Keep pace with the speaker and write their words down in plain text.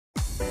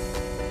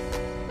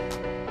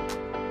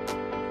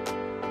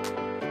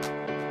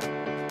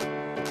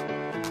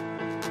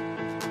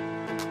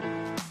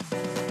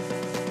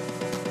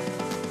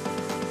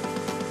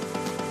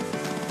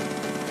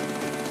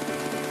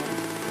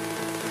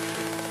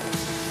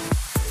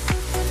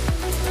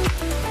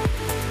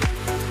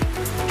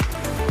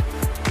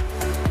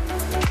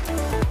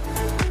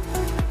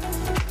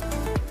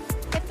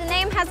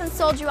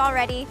sold you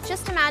already,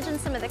 just imagine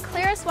some of the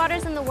clearest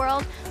waters in the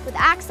world with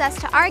access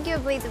to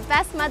arguably the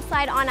best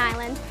mudslide on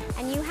island,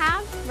 and you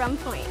have Rum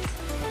Point.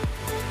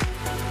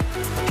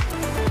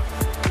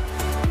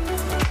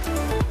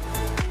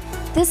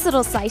 This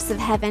little slice of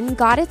heaven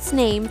got its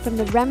name from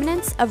the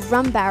remnants of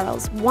rum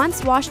barrels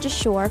once washed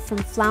ashore from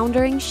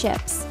floundering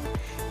ships.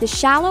 The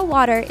shallow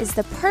water is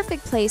the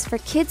perfect place for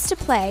kids to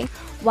play,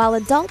 while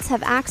adults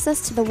have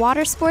access to the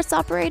water sports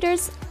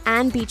operators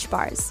and beach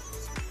bars.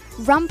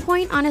 Rum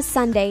Point on a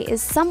Sunday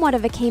is somewhat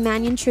of a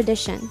Caymanian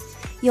tradition.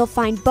 You'll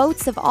find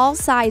boats of all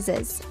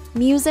sizes,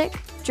 music,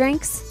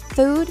 drinks,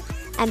 food,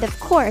 and of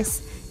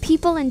course,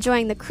 people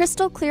enjoying the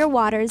crystal clear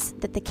waters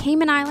that the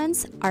Cayman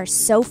Islands are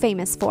so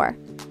famous for.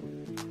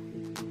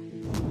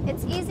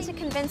 It's easy to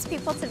convince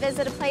people to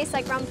visit a place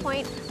like Rum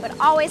Point, but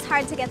always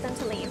hard to get them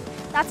to leave.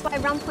 That's why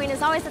Rum Point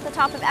is always at the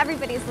top of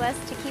everybody's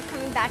list to keep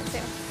coming back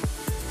to.